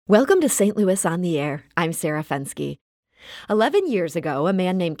Welcome to St. Louis on the Air. I'm Sarah Fenske. 11 years ago, a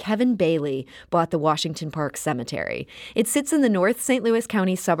man named Kevin Bailey bought the Washington Park Cemetery. It sits in the North St. Louis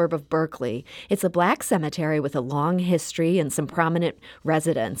County suburb of Berkeley. It's a black cemetery with a long history and some prominent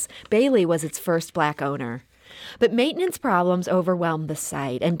residents. Bailey was its first black owner. But maintenance problems overwhelmed the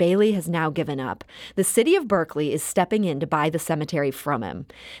site, and Bailey has now given up. The city of Berkeley is stepping in to buy the cemetery from him.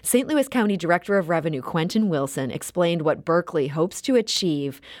 St. Louis County Director of Revenue Quentin Wilson explained what Berkeley hopes to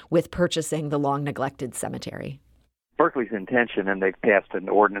achieve with purchasing the long-neglected cemetery. Berkeley's intention, and they've passed an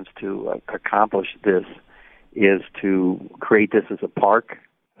ordinance to accomplish this, is to create this as a park,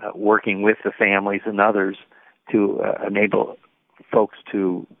 working with the families and others to enable folks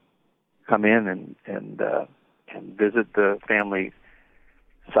to come in and visit the family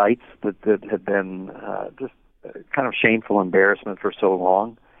sites that have been just kind of shameful embarrassment for so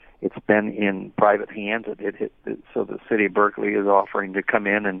long. It's been in private hands. So the city of Berkeley is offering to come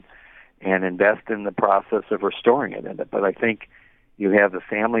in and invest in the process of restoring it. But I think you have the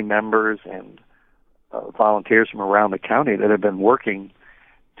family members and volunteers from around the county that have been working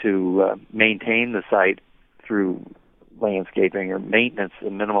to maintain the site through landscaping or maintenance, the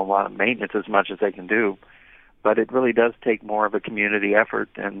minimum amount of maintenance as much as they can do. But it really does take more of a community effort,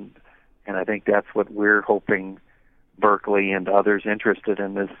 and I think that's what we're hoping Berkeley and others interested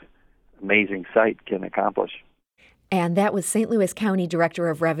in this amazing site can accomplish. And that was St. Louis County Director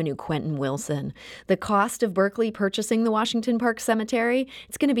of Revenue Quentin Wilson. The cost of Berkeley purchasing the Washington Park Cemetery,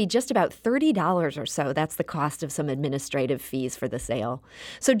 it's going to be just about $30 or so. That's the cost of some administrative fees for the sale.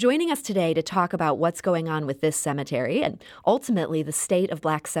 So joining us today to talk about what's going on with this cemetery and ultimately the state of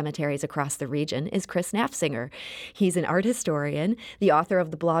black cemeteries across the region is Chris Nafziger. He's an art historian, the author of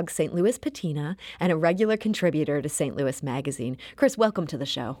the blog St. Louis Patina, and a regular contributor to St. Louis Magazine. Chris, welcome to the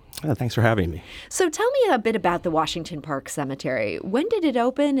show. Thanks for having me. So tell me a bit about the Washington Park Cemetery. When did it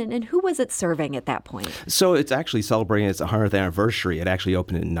open and who was it serving at that point? So it's actually celebrating its 100th anniversary. It actually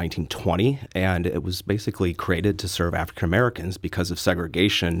opened in 1920, and it was basically created to serve African Americans because of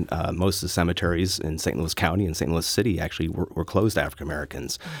segregation. Most of the cemeteries in St. Louis County and St. Louis City actually were closed to African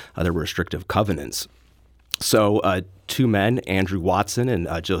Americans. There were restrictive covenants. So two men, Andrew Watson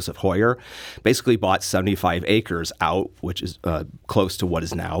and Joseph Hoyer, basically bought 75 acres out, which is close to what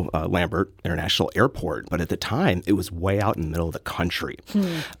is now Lambert International Airport. But at the time, it was way out in the middle of the country.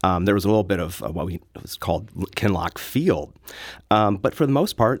 There was a little bit of what was called Kinloch Field. But for the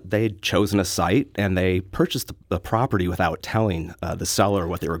most part, they had chosen a site, and they purchased the property without telling the seller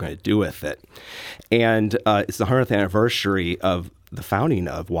what they were going to do with it. And it's the 100th anniversary of the founding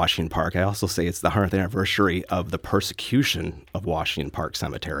of Washington Park. I also say it's the 100th anniversary of the persecution of Washington Park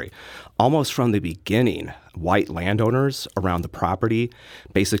Cemetery. Almost from the beginning, white landowners around the property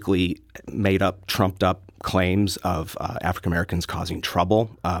basically made up, trumped up claims of African Americans causing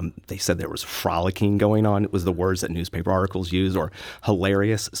trouble. They said there was frolicking going on. It was the words that newspaper articles used, or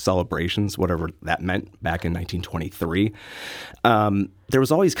hilarious celebrations, whatever that meant back in 1923. There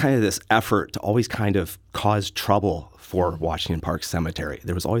was always kind of this effort to always kind of cause trouble for Washington Park Cemetery.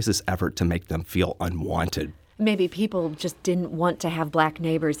 There was always this effort to make them feel unwanted. Maybe people just didn't want to have black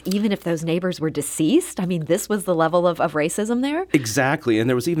neighbors, even if those neighbors were deceased. I mean, this was the level of racism there? Exactly. And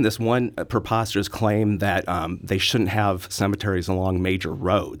there was even this one preposterous claim that they shouldn't have cemeteries along major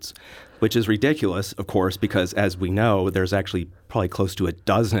roads, which is ridiculous, of course, because as we know, there's actually probably close to a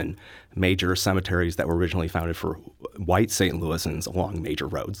dozen major cemeteries that were originally founded for white St. Louisans along major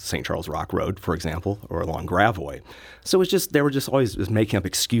roads, St. Charles Rock Road, for example, or along Gravois. So it's just they were just always just making up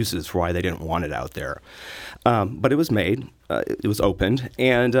excuses for why they didn't want it out there. But it was made, it was opened,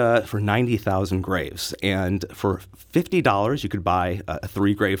 and for 90,000 graves. And for $50, you could buy a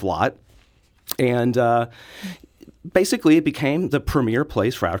 3-grave lot. And basically, it became the premier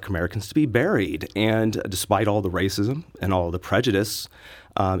place for African Americans to be buried. And despite all the racism and all the prejudice,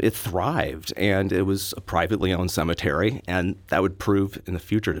 it thrived, and it was a privately owned cemetery, and that would prove in the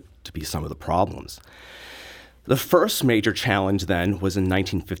future to be some of the problems. The first major challenge then was in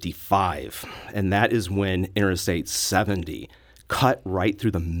 1955, and that is when Interstate 70 cut right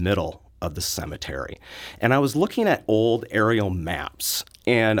through the middle of the cemetery. And I was looking at old aerial maps,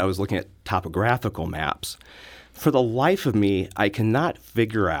 and I was looking at topographical maps. For the life of me, I cannot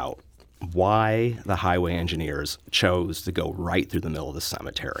figure out why the highway engineers chose to go right through the middle of the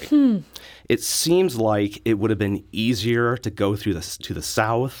cemetery. It seems like it would have been easier to go through to the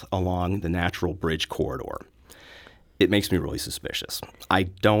south along the Natural Bridge Corridor. It makes me really suspicious. I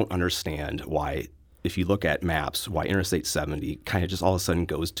don't understand why if you look at maps, why Interstate 70 kind of just all of a sudden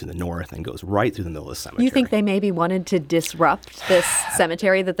goes to the north and goes right through the middle of the cemetery. You think they maybe wanted to disrupt this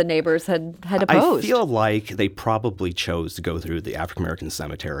cemetery that the neighbors had opposed? I feel like they probably chose to go through the African American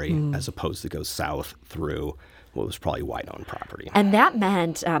cemetery as opposed to go south through what was probably white-owned property. And that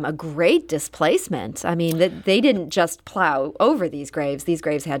meant a great displacement. I mean, they didn't just plow over these graves. These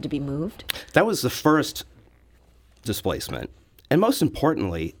graves had to be moved. That was the first displacement. And most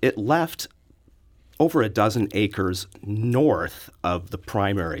importantly, it left over a dozen acres north of the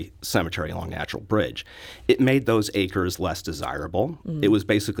primary cemetery along Natural Bridge. It made those acres less desirable. It was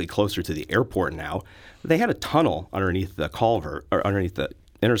basically closer to the airport now. They had a tunnel underneath the culvert, or underneath the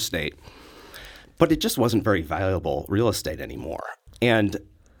interstate, but it just wasn't very valuable real estate anymore. And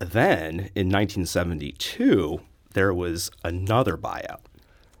then in 1972, there was another buyout.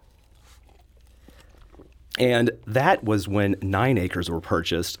 And that was when 9 acres were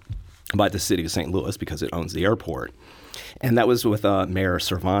purchased by the city of St. Louis because it owns the airport. And that was with Mayor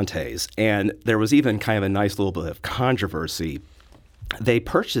Cervantes. And there was even kind of a nice little bit of controversy. They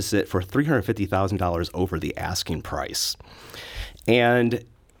purchased it for $350,000 over the asking price. And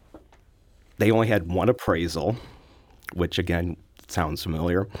they only had one appraisal, which again sounds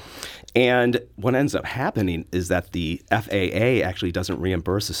familiar. And what ends up happening is that the FAA actually doesn't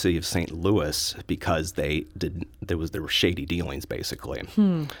reimburse the city of St. Louis because there were shady dealings, basically.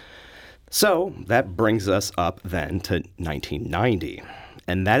 So that brings us up then to 1990.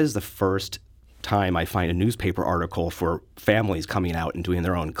 And that is the first time I find a newspaper article for families coming out and doing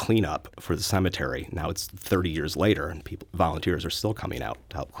their own cleanup for the cemetery. Now it's 30 years later, and volunteers are still coming out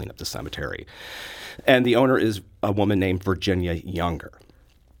to help clean up the cemetery. And the owner is a woman named Virginia Younger.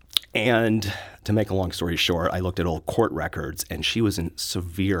 And to make a long story short, I looked at old court records, and she was in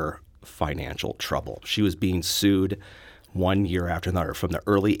severe financial trouble. She was being sued one year after another. From the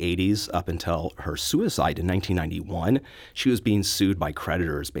early 80s up until her suicide in 1991, she was being sued by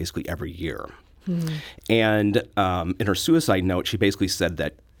creditors basically every year. And in her suicide note, she basically said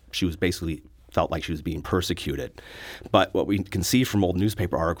that she was basically felt like she was being persecuted. But what we can see from old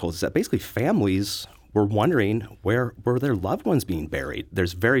newspaper articles is that basically families were wondering where were their loved ones being buried.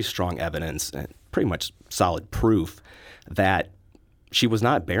 There's very strong evidence and pretty much solid proof that she was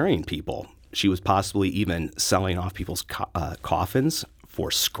not burying people. She was possibly even selling off people's coffins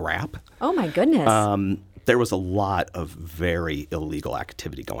for scrap. Oh, my goodness. There was a lot of very illegal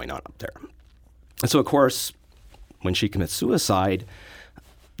activity going on up there. And so, of course, when she commits suicide,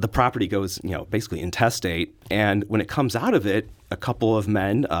 the property goes, basically intestate. And when it comes out of it, a couple of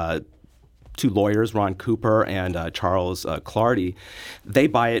men, 2 lawyers, Ron Cooper and Charles Clardy, they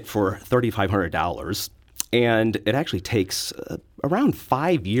buy it for $3,500. And it actually takes around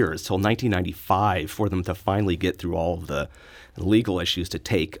 5 years till 1995 for them to finally get through all of the legal issues to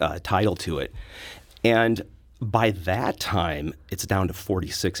take title to it. And by that time, it's down to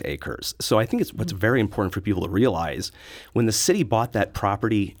 46 acres. So I think it's what's very important for people to realize, when the city bought that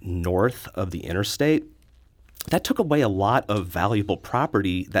property north of the interstate, that took away a lot of valuable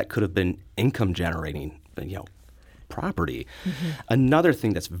property that could have been income generating, property. Another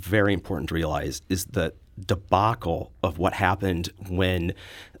thing that's very important to realize is the debacle of what happened when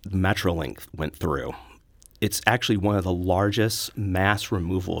Metrolink went through. It's actually one of the largest mass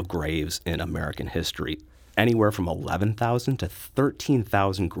removal of graves in American history. Anywhere from 11,000 to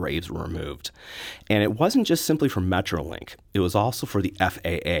 13,000 graves were removed. And it wasn't just simply for Metrolink. It was also for the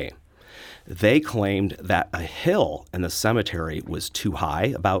FAA. They claimed that a hill in the cemetery was too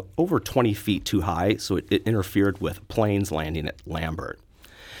high, about over 20 feet too high, so it interfered with planes landing at Lambert.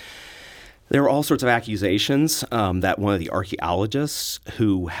 There were all sorts of accusations that one of the archaeologists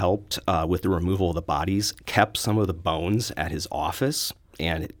who helped with the removal of the bodies kept some of the bones at his office,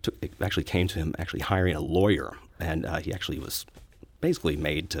 and it actually came to him actually hiring a lawyer, and he actually was basically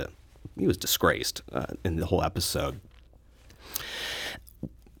he was disgraced in the whole episode.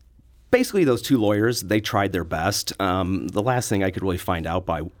 Basically, those 2 lawyers, they tried their best. The last thing I could really find out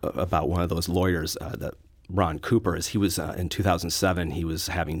about one of those lawyers, Ron Cooper, is he was in 2007, he was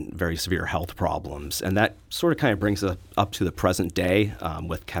having very severe health problems. And that sort of kind of brings us up to the present day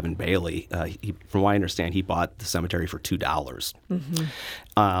with Kevin Bailey. From what I understand, he bought the cemetery for $2.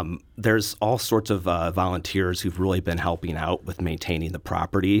 There's all sorts of volunteers who've really been helping out with maintaining the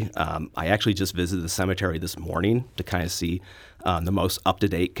property. I actually just visited the cemetery this morning to kind of see the most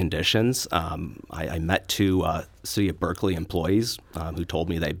up-to-date conditions. I met 2 City of Berkeley employees who told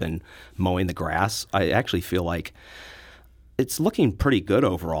me they've been mowing the grass. I actually feel like it's looking pretty good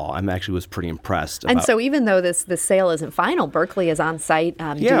overall. Was pretty impressed. And so even though this sale isn't final, Berkeley is on site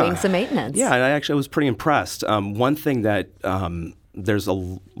doing some maintenance. Yeah, and I was pretty impressed. One thing that there's a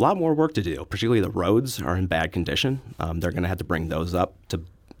lot more work to do. Particularly the roads are in bad condition. They're going to have to bring those up to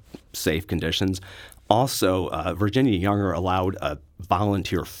safe conditions. Also, Virginia Younger allowed a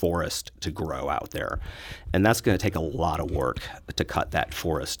volunteer forest to grow out there, and that's going to take a lot of work to cut that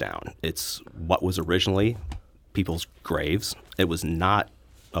forest down. It's what was originally people's graves. It was not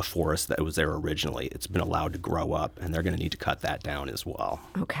a forest that was there originally. It's been allowed to grow up, and they're going to need to cut that down as well.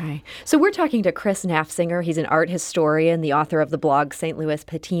 Okay. So we're talking to Chris Nafziger. He's an art historian, the author of the blog St. Louis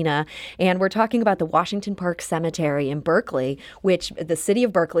Patina, and we're talking about the Washington Park Cemetery in Berkeley, which the city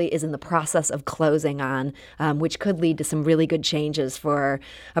of Berkeley is in the process of closing on, which could lead to some really good changes for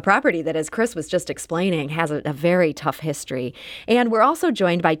a property that, as Chris was just explaining, has a very tough history. And we're also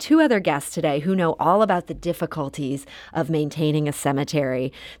joined by two other guests today who know all about the difficulties of maintaining a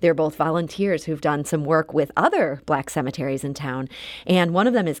cemetery. They're both volunteers who've done some work with other Black cemeteries in town. And one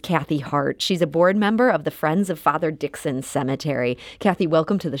of them is Kathy Hart. She's a board member of the Friends of Father Dixon Cemetery. Kathy,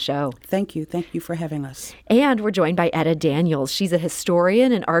 welcome to the show. Thank you. Thank you for having us. And we're joined by Etta Daniels. She's a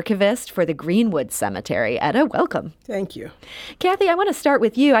historian and archivist for the Greenwood Cemetery. Etta, welcome. Thank you. Kathy, I want to start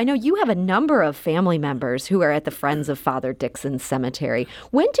with you. I know you have a number of family members who are at the Friends of Father Dixon Cemetery.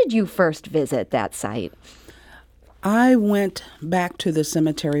 When did you first visit that site? I went back to the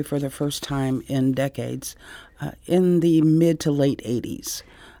cemetery for the first time in decades, in the mid to late 80s.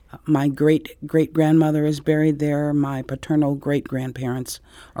 My great-great-grandmother is buried there. My paternal great-grandparents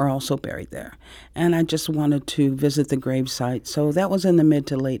are also buried there. And I just wanted to visit the gravesite. So that was in the mid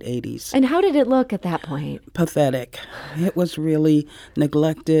to late 80s. And how did it look at that point? Pathetic. It was really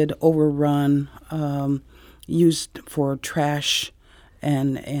neglected, overrun, used for trash,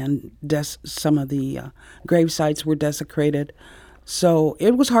 and some of the grave sites were desecrated. So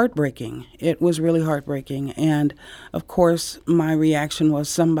it was heartbreaking. It was really heartbreaking. And, of course, my reaction was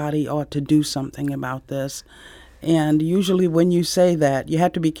somebody ought to do something about this. And usually when you say that, you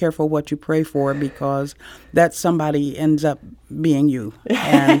have to be careful what you pray for, because that somebody ends up being you.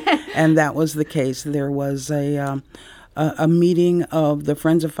 And that was the case. There was a meeting of the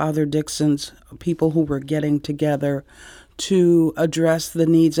Friends of Father Dixon's, people who were getting together to address the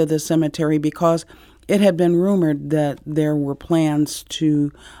needs of the cemetery, because it had been rumored that there were plans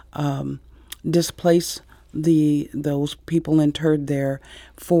to displace those people interred there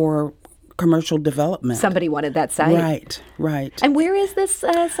for commercial development. Somebody wanted that site. Right. And where is this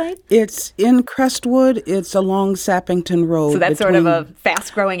site? It's in Crestwood. It's along Sappington Road. So that's sort of a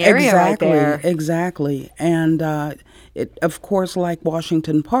fast-growing area right there. Exactly. And it, of course, like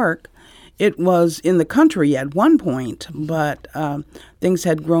Washington Park, it was in the country at one point, but things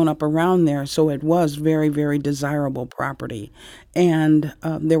had grown up around there, so it was very, very desirable property. And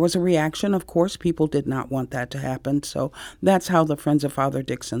there was a reaction. Of course, people did not want that to happen, so that's how the Friends of Father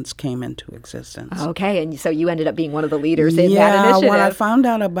Dixon's came into existence. Okay, and so you ended up being one of the leaders in that initiative. Yeah, when I found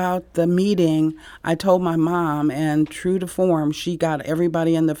out about the meeting, I told my mom, and true to form, she got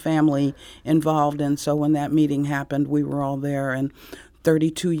everybody in the family involved, and so when that meeting happened, we were all there, and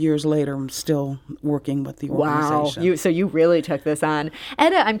 32 years later, I'm still working with the organization. Wow. So you really took this on.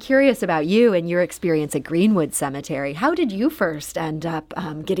 Etta, I'm curious about you and your experience at Greenwood Cemetery. How did you first end up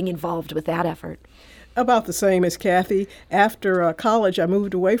getting involved with that effort? About the same as Kathy. After college, I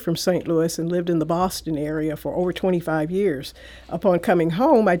moved away from St. Louis and lived in the Boston area for over 25 years. Upon coming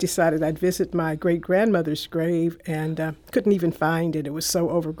home, I decided I'd visit my great-grandmother's grave, and couldn't even find it. It was so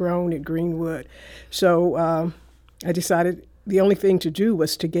overgrown at Greenwood. So I decided the only thing to do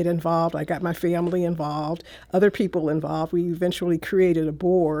was to get involved. I got my family involved, other people involved. We eventually created a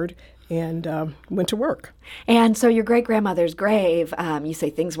board and went to work. And so your great-grandmother's grave, you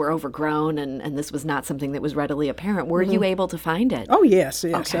say things were overgrown and this was not something that was readily apparent. Were you able to find it? Oh, yes,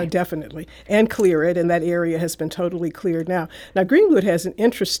 Okay. Definitely. And clear it, and that area has been totally cleared now. Now, Greenwood has an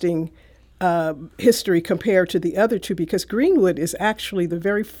interesting history compared to the other two, because Greenwood is actually the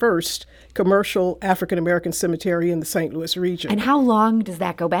very first commercial African-American cemetery in the St. Louis region. And how long does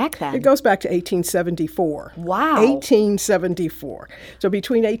that go back then? It goes back to 1874. Wow. 1874. So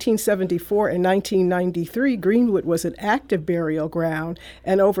between 1874 and 1993, Greenwood was an active burial ground,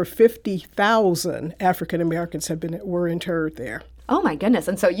 and over 50,000 African-Americans were interred there. Oh, my goodness.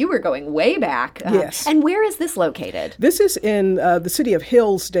 And so you were going way back. Yes. And where is this located? This is in the city of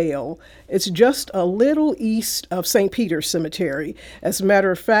Hillsdale. It's just a little east of St. Peter's Cemetery. As a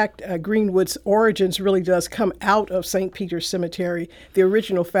matter of fact, Greenwood's origins really does come out of St. Peter's Cemetery. The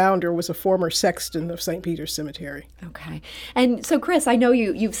original founder was a former sexton of St. Peter's Cemetery. Okay. And so, Chris, I know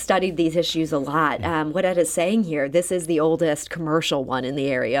you've studied these issues a lot. What Ed is saying here, this is the oldest commercial one in the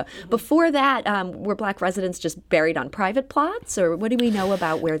area. Before that, were Black residents just buried on private plots, or What do we know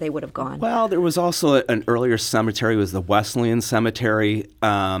about where they would have gone? Well, there was also an earlier cemetery. It was the Wesleyan Cemetery.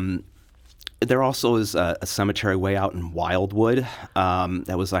 There also is a cemetery way out in Wildwood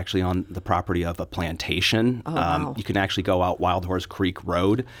that was actually on the property of a plantation. Oh, wow. You can actually go out Wild Horse Creek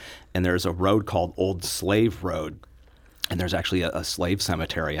Road, and there's a road called Old Slave Road, and there's actually a slave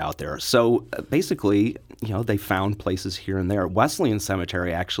cemetery out there. So basically, they found places here and there. Wesleyan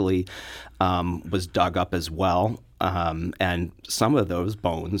Cemetery actually was dug up as well, and some of those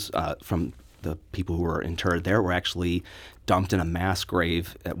bones from the people who were interred there were actually dumped in a mass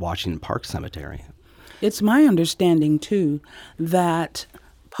grave at Washington Park Cemetery. It's my understanding, too, that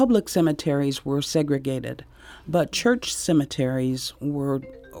public cemeteries were segregated, but church cemeteries were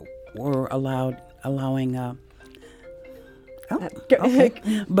allowing.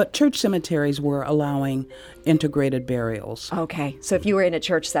 But church cemeteries were allowing integrated burials. Okay, so if you were in a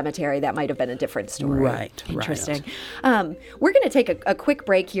church cemetery, that might have been a different story. Right. Interesting. We're going to take a quick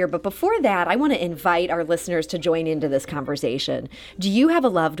break here, but before that, I want to invite our listeners to join into this conversation. Do you have a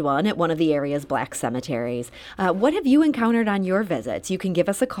loved one at one of the area's black cemeteries? What have you encountered on your visits? You can give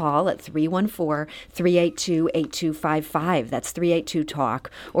us a call at 314-382-8255. That's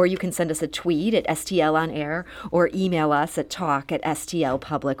 382-TALK. Or you can send us a tweet at STL On Air or email us at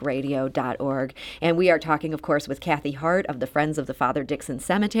talk@stlpublicradio.org. And we are talking, of course, with Kathy Hart of the Friends of the Father Dixon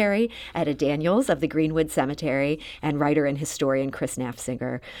Cemetery, Etta Daniels of the Greenwood Cemetery, and writer and historian Chris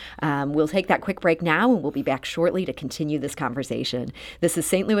Nafziger. We'll take that quick break now, and we'll be back shortly to continue this conversation. This is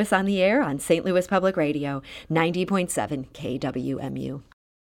St. Louis on the Air on St. Louis Public Radio, 90.7 KWMU.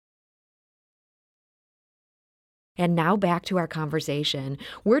 And now back to our conversation.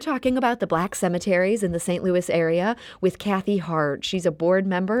 We're talking about the black cemeteries in the St. Louis area with Kathy Hart. She's a board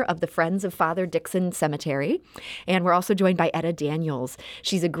member of the Friends of Father Dixon Cemetery. And we're also joined by Etta Daniels.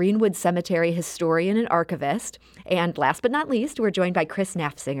 She's a Greenwood Cemetery historian and archivist. And last but not least, we're joined by Chris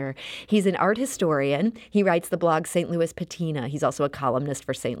Nafziger. He's an art historian. He writes the blog St. Louis Patina. He's also a columnist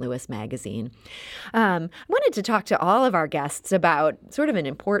for St. Louis Magazine. I wanted to talk to all of our guests about sort of an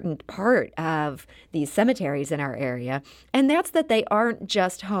important part of these cemeteries in our area, and that's that they aren't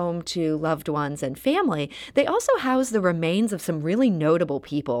just home to loved ones and family. They also house the remains of some really notable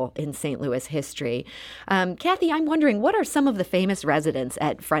people in St. Louis history. Kathy, I'm wondering, what are some of the famous residents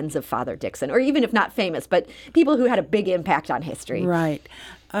at Friends of Father Dixon, or even if not famous, but people who had a big impact on history? Right.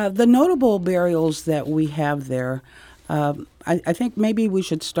 The notable burials that we have there, I think maybe we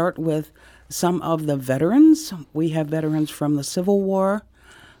should start with some of the veterans. We have veterans from the Civil War,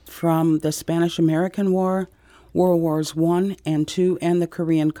 from the Spanish-American War, World Wars I and II, and the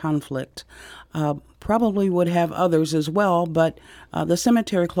Korean conflict. Probably would have others as well, but the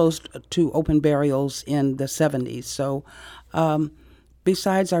cemetery closed to open burials in the 70s. So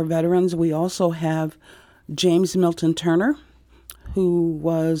besides our veterans, we also have James Milton Turner, who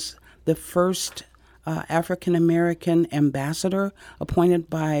was the first African-American ambassador appointed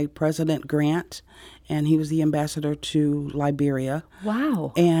by President Grant, and he was the ambassador to Liberia.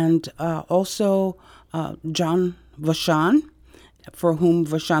 Wow. And also John Vachon, for whom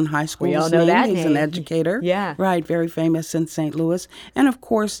Vachon High School we all is know named. That He's name. An educator. Yeah. Right, very famous in St. Louis. And of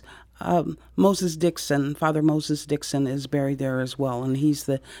course, Moses Dixon, Father Moses Dixon, is buried there as well, and he's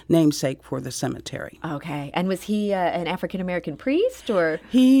the namesake for the cemetery. Okay. And was he an African-American priest, or?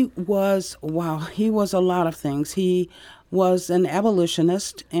 He was a lot of things. He was an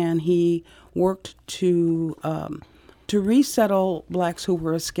abolitionist, and he worked to resettle blacks who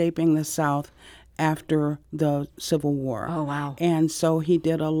were escaping the South after the Civil War. Oh, wow. And so he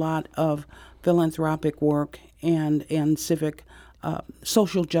did a lot of philanthropic work and civic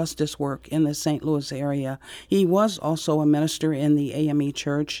social justice work in the St. Louis area. He was also a minister in the AME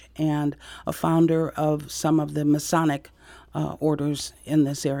Church and a founder of some of the Masonic orders in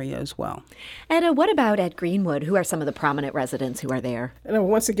this area as well. Etta, what about at Greenwood? Who are some of the prominent residents who are there? And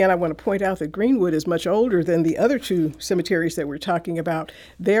once again, I want to point out that Greenwood is much older than the other two cemeteries that we're talking about.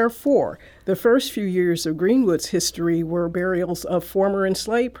 Therefore, the first few years of Greenwood's history were burials of former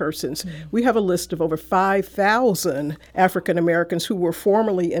enslaved persons. Mm-hmm. We have a list of over 5,000 African Americans who were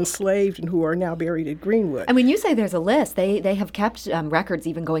formerly enslaved and who are now buried at Greenwood. And when you say there's a list, they have kept records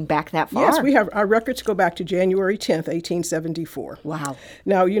even going back that far. Yes, we have. Our records go back to January 10th, 1874. Wow.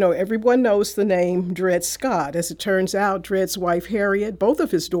 Now, everyone knows the name Dred Scott. As it turns out, Dred's wife, Harriet, both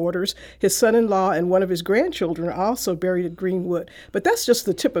of his daughters, his son-in-law, and one of his grandchildren are also buried at Greenwood. But that's just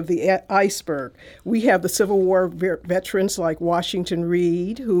the tip of the iceberg. We have the Civil War veterans like Washington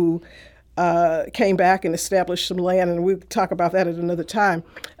Reed, who came back and established some land, and we'll talk about that at another time.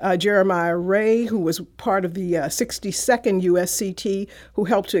 Jeremiah Ray, who was part of the 62nd USCT, who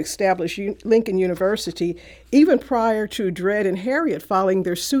helped to establish Lincoln University. Even prior to Dred and Harriet filing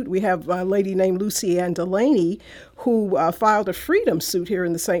their suit, we have a lady named Lucy Ann Delaney, who filed a freedom suit here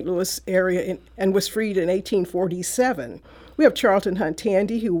in the St. Louis area and was freed in 1847. We have Charlton Hunt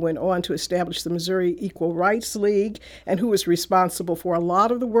Tandy, who went on to establish the Missouri Equal Rights League and who was responsible for a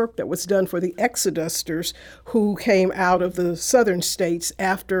lot of the work that was done for the Exodusters who came out of the southern states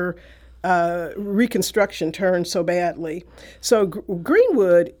after Reconstruction turned so badly. So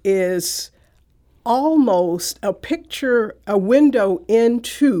Greenwood is almost a picture, a window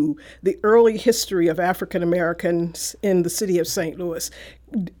into the early history of African Americans in the city of St. Louis,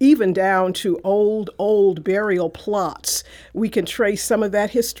 even down to old burial plots. We can trace some of that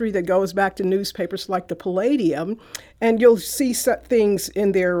history that goes back to newspapers like the Palladium, and you'll see things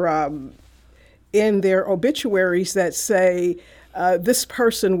in their obituaries that say, this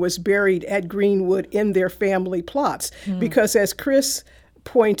person was buried at Greenwood in their family plots. Because as Chris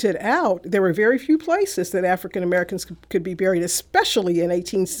pointed out, there were very few places that African Americans could be buried, especially in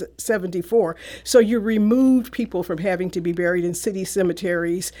 1874. So you removed people from having to be buried in city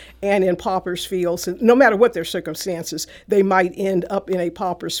cemeteries and in paupers' fields. And no matter what their circumstances, they might end up in a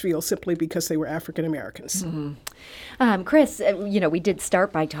pauper's field simply because they were African Americans. Chris, we did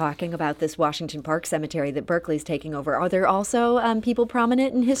start by talking about this Washington Park Cemetery that Berkeley's taking over. Are there also people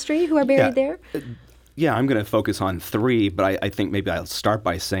prominent in history who are buried there? Yeah, I'm going to focus on three, but I think maybe I'll start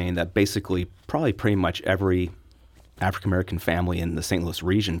by saying that basically probably pretty much every African-American family in the St. Louis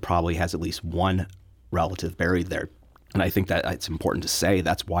region probably has at least one relative buried there. And I think that it's important to say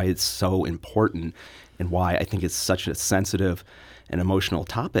that's why it's so important and why I think it's such a sensitive and emotional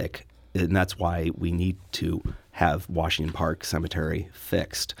topic. And that's why we need to have Washington Park Cemetery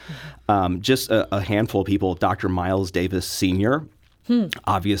fixed. Just a handful of people, Dr. Miles Davis Sr.,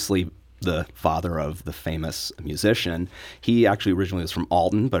 obviously the father of the famous musician. He actually originally was from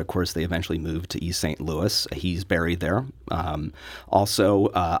Alton, but of course they eventually moved to East St. Louis. He's buried there.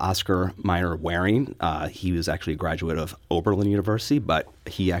 Also, Oscar Minor Waring. He was actually a graduate of Oberlin University, but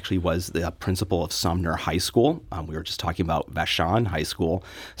he actually was the principal of Sumner High School. We were just talking about Vashon High School.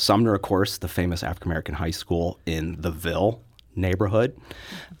 Sumner, of course, the famous African-American high school in the Ville neighborhood.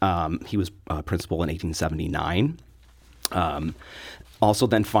 He was principal in 1879. Also,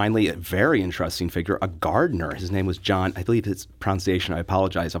 then finally, a very interesting figure, a gardener. His name was John, I believe his pronunciation, I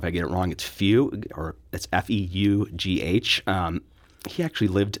apologize if I get it wrong, it's Feugh, or it's F-E-U-G-H. He actually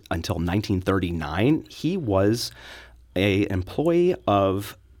lived until 1939. He was an employee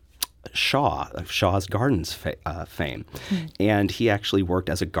of Shaw's Gardens fame. And he actually worked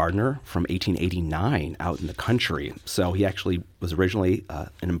as a gardener from 1889 out in the country. So he actually was originally an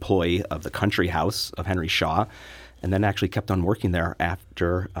employee of the country house of Henry Shaw, and then actually kept on working there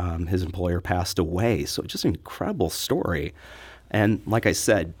after his employer passed away. So just an incredible story. And like I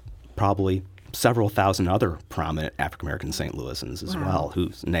said, probably several thousand other prominent African-American St. Louisans as well,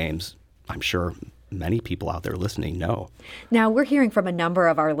 whose names I'm sure many people out there listening know. Now, we're hearing from a number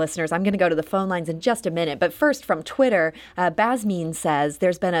of our listeners. I'm going to go to the phone lines in just a minute. But first, from Twitter, Basmeen says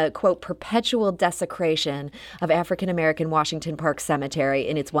there's been a, quote, perpetual desecration of African-American Washington Park Cemetery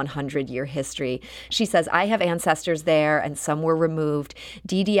in its 100-year history. She says, I have ancestors there, and some were removed.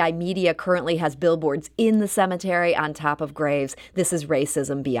 DDI Media currently has billboards in the cemetery on top of graves. This is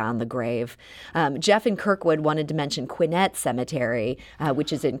racism beyond the grave. Jeff in Kirkwood wanted to mention Quinette Cemetery,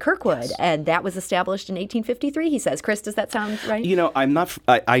 which is in Kirkwood, and that was established in 1853, he says. Chris, does that sound right? You know,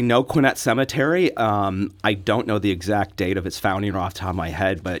 I know Quinette Cemetery. I don't know the exact date of its founding off the top of my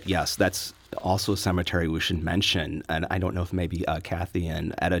head, but yes, that's also a cemetery we should mention. And I don't know if maybe Kathy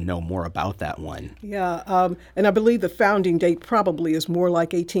and Etta know more about that one. Yeah, and I believe the founding date probably is more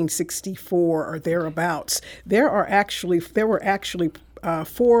like 1864 or thereabouts. There were actually 4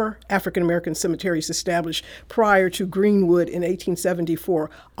 African-American cemeteries established prior to Greenwood in 1874.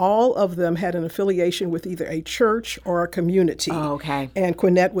 All of them had an affiliation with either a church or a community. Oh, okay. And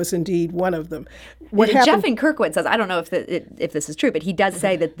Quinette was indeed one of them. Jeff in Kirkwood says, I don't know if this is true, but he does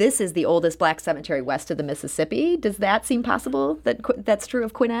say that this is the oldest black cemetery west of the Mississippi. Does that seem possible that that's true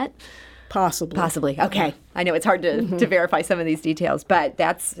of Quinette? Possibly. Okay. I know it's hard to verify some of these details, but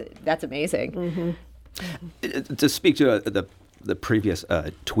that's amazing. To speak to the previous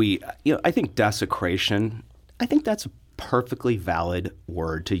tweet, I think desecration, I think that's a perfectly valid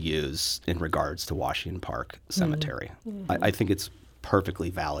word to use in regards to Washington Park Cemetery. I think it's perfectly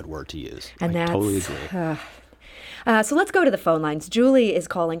valid word to use. And I totally agree. So let's go to the phone lines. Julie is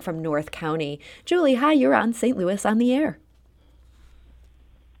calling from North County. Julie, hi, you're on St. Louis on the Air.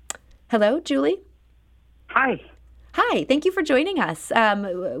 Hello, Julie? Hi. Hi, thank you for joining us.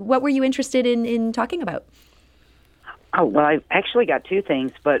 What were you interested in talking about? Oh, well, I've actually got two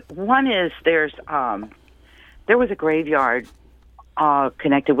things, but one is there was a graveyard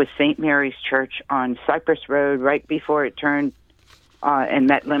connected with St. Mary's Church on Cypress Road right before it turned and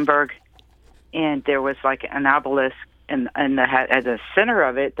met Lindbergh, and there was like an obelisk at the center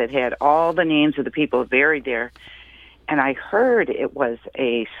of it that had all the names of the people buried there, and I heard it was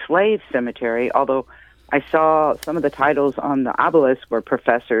a slave cemetery, although I saw some of the titles on the obelisk were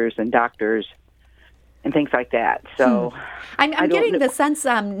professors and doctors and things like that. So I'm getting the sense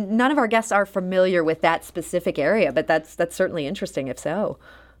none of our guests are familiar with that specific area, but that's certainly interesting if so.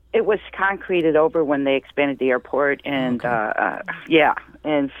 It was concreted over when they expanded the airport, and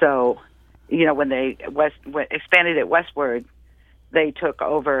and so, when they expanded it westward, they took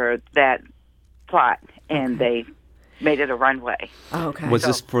over that plot and they made it a runway. Oh, okay. Was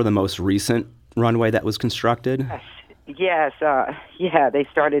this for the most recent runway that was constructed? Yes. They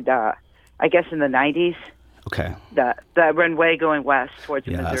started, I guess, in the 90s. Okay. The runway going west towards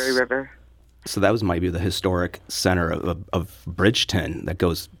the Missouri River. So that was maybe the historic center of Bridgeton that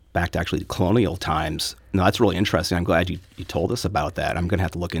goes back to actually colonial times. No, that's really interesting. I'm glad you told us about that. I'm going to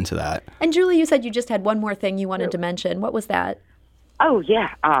have to look into that. And Julie, you said you just had one more thing you wanted to mention. What was that? Oh,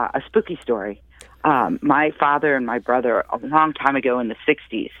 yeah, a spooky story. My father and my brother, a long time ago in the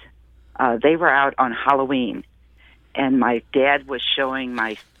 60s, they were out on Halloween, and my dad was showing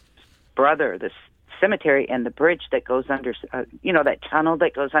my brother the cemetery and the bridge that goes under, that tunnel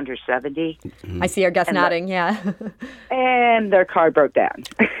that goes under 70. I see our guest nodding, yeah. And their car broke down,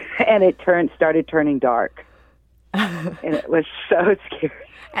 and it started turning dark, and it was so scary.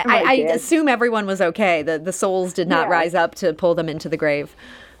 I assume everyone was okay. The souls did not rise up to pull them into the grave.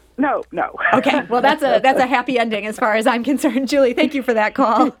 No. Okay, well, that's a happy ending as far as I'm concerned. Julie, thank you for that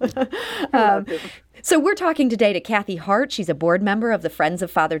call. So we're talking today to Kathy Hart. She's a board member of the Friends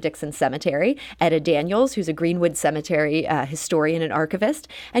of Father Dixon Cemetery, Etta Daniels, who's a Greenwood Cemetery historian and archivist,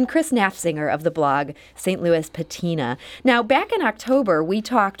 and Chris Nafziger of the blog St. Louis Patina. Now, back in October, we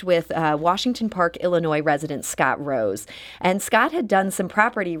talked with Washington Park, Illinois resident Scott Rose, and Scott had done some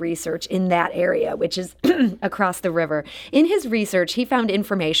property research in that area, which is across the river. In his research, he found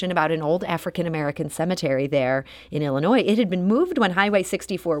information about an old African-American cemetery there in Illinois. It had been moved when Highway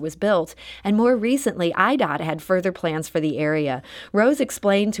 64 was built, and more recently, IDOT had further plans for the area. Rose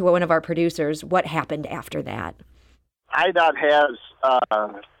explained to one of our producers what happened after that. IDOT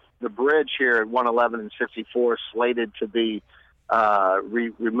has the bridge here at 111 and 54 slated to be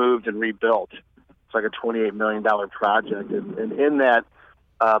removed and rebuilt. It's like a $28 million project. And in that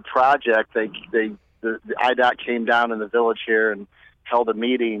project, the IDOT came down in the village here and held a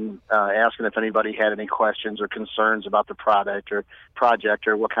meeting asking if anybody had any questions or concerns about the project or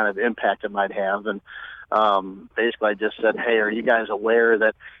what kind of impact it might have. And basically I just said, hey, are you guys aware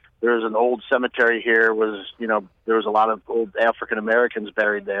that there's an old cemetery here? There was a lot of old African Americans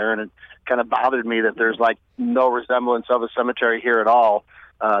buried there, and it kind of bothered me that there's like no resemblance of a cemetery here at all,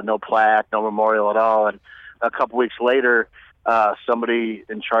 no plaque, no memorial at all. And a couple weeks later, somebody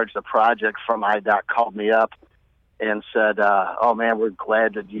in charge of the project from IDOT called me up and said, oh, man, we're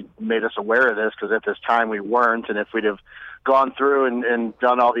glad that you made us aware of this, because at this time we weren't. And if we'd have gone through and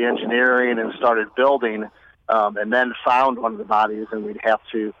done all the engineering and started building and then found one of the bodies, and we'd have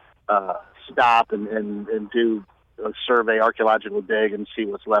to stop and do a survey, archaeological dig, and see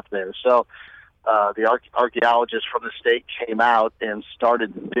what's left there. So the archaeologists from the state came out and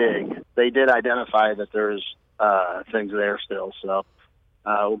started to dig. They did identify that there's things there still. So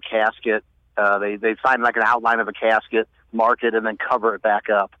old casket. They find like an outline of a casket, mark it, and then cover it back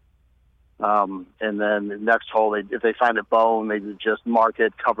up. And then the next hole, if they find a bone, they would just mark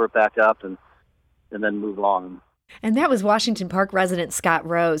it, cover it back up, and then move on. And that was Washington Park resident Scott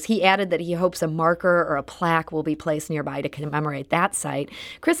Rose. He added that he hopes a marker or a plaque will be placed nearby to commemorate that site.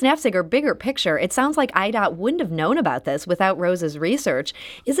 Chris Nafziger, bigger picture, it sounds like IDOT wouldn't have known about this without Rose's research.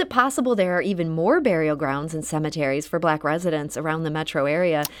 Is it possible there are even more burial grounds and cemeteries for Black residents around the metro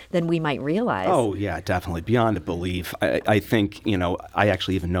area than we might realize? Oh, yeah, definitely. Beyond belief. I think, I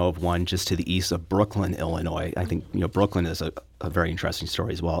actually even know of one just to the east of Brooklyn, Illinois. I think, Brooklyn is a very interesting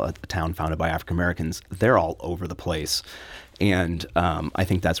story as well, a town founded by African Americans. They're all over the place. And I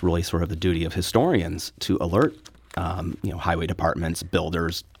think that's really sort of the duty of historians to alert, highway departments,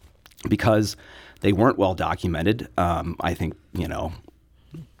 builders, because they weren't well documented. I think,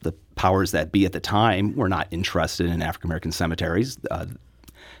 the powers that be at the time were not interested in African American cemeteries.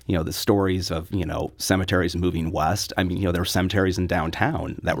 The stories of, cemeteries moving west. I mean, there were cemeteries in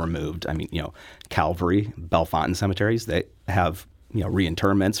downtown that were moved. I mean, Calvary, Bellefontaine cemeteries, they have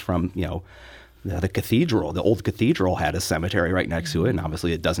reinterments from, the cathedral. The old cathedral had a cemetery right next to it, and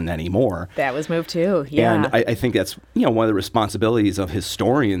obviously it doesn't anymore. That was moved too, yeah. And I think that's, one of the responsibilities of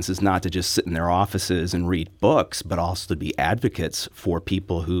historians is not to just sit in their offices and read books, but also to be advocates for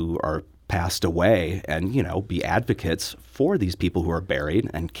people who are passed away and, be advocates for these people who are buried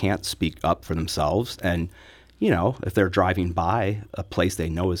and can't speak up for themselves. And, if they're driving by a place they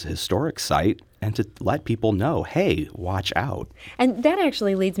know is a historic site, and to let people know, hey, watch out. And that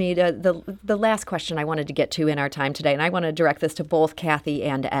actually leads me to the last question I wanted to get to in our time today, and I want to direct this to both Kathy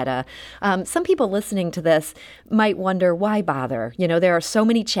and Etta. Some people listening to this might wonder, why bother? There are so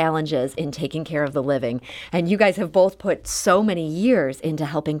many challenges in taking care of the living, and you guys have both put so many years into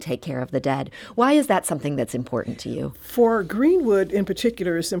helping take care of the dead. Why is that something that's important to you? For Greenwood in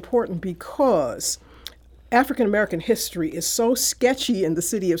particular, it's important because African American history is so sketchy in the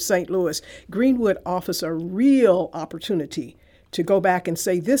city of St. Louis. Greenwood offers a real opportunity to go back and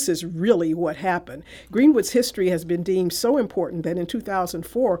say, this is really what happened. Greenwood's history has been deemed so important that in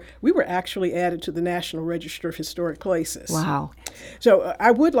 2004, we were actually added to the National Register of Historic Places. Wow. So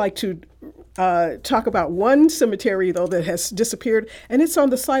I would like to talk about one cemetery, though, that has disappeared, and it's on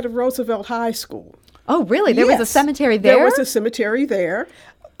the site of Roosevelt High School. Oh, really? There was a cemetery there? There was a cemetery there.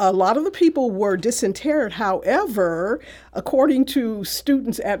 A lot of the people were disinterred. However, according to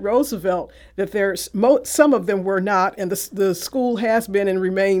students at Roosevelt, that some of them were not, and the school has been and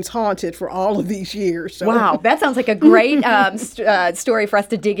remains haunted for all of these years. So. Wow, that sounds like a great story for us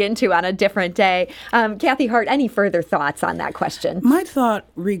to dig into on a different day. Kathy Hart, any further thoughts on that question? My thought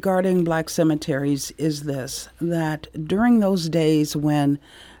regarding black cemeteries is this, that during those days when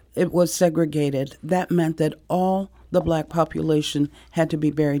it was segregated, that meant that all the black population had to be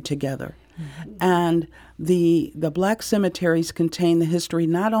buried together. Mm-hmm. And the black cemeteries contain the history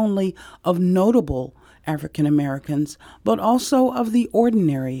not only of notable African Americans, but also of the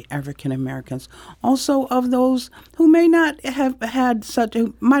ordinary African Americans, also of those who may not have had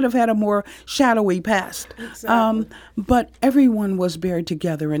might have had a more shadowy past. Exactly. But everyone was buried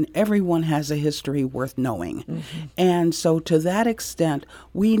together, and everyone has a history worth knowing. Mm-hmm. And so to that extent,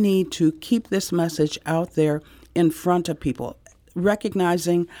 we need to keep this message out there in front of people,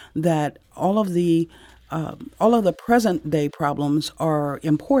 recognizing that all of the present day problems are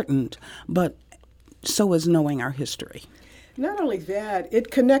important, but so is knowing our history. Not only that, it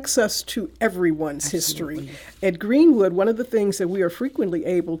connects us to everyone's history. At Greenwood, one of the things that we are frequently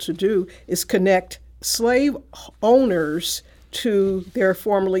able to do is connect slave owners to their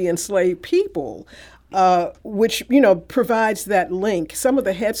formerly enslaved people. Which, provides that link. Some of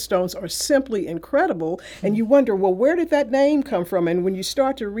the headstones are simply incredible, and you wonder, well, where did that name come from? And when you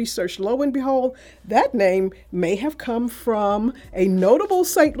start to research, lo and behold, that name may have come from a notable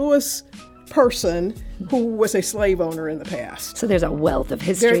St. Louis person who was a slave owner in the past. So there's a wealth of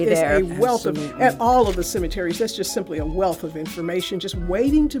history there. There is a wealth at all of the cemeteries. That's just simply a wealth of information, just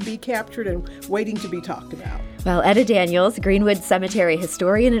waiting to be captured and waiting to be talked about. Well, Etta Daniels, Greenwood Cemetery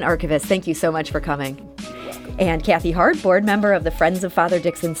historian and archivist, thank you so much for coming. And Kathy Hart, board member of the Friends of Father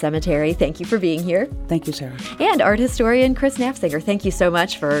Dixon Cemetery, thank you for being here. Thank you, Sarah. And art historian Chris Nafziger, thank you so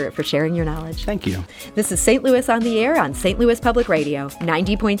much for sharing your knowledge. Thank you. This is St. Louis on the Air on St. Louis Public Radio,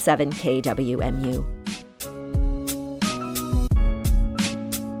 90.7 KWMU.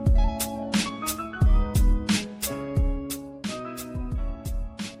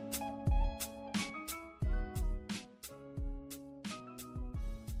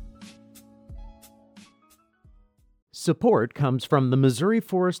 Support comes from the Missouri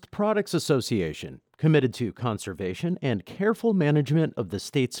Forest Products Association, committed to conservation and careful management of the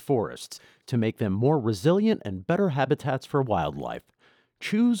state's forests to make them more resilient and better habitats for wildlife.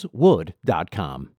 ChooseWood.com.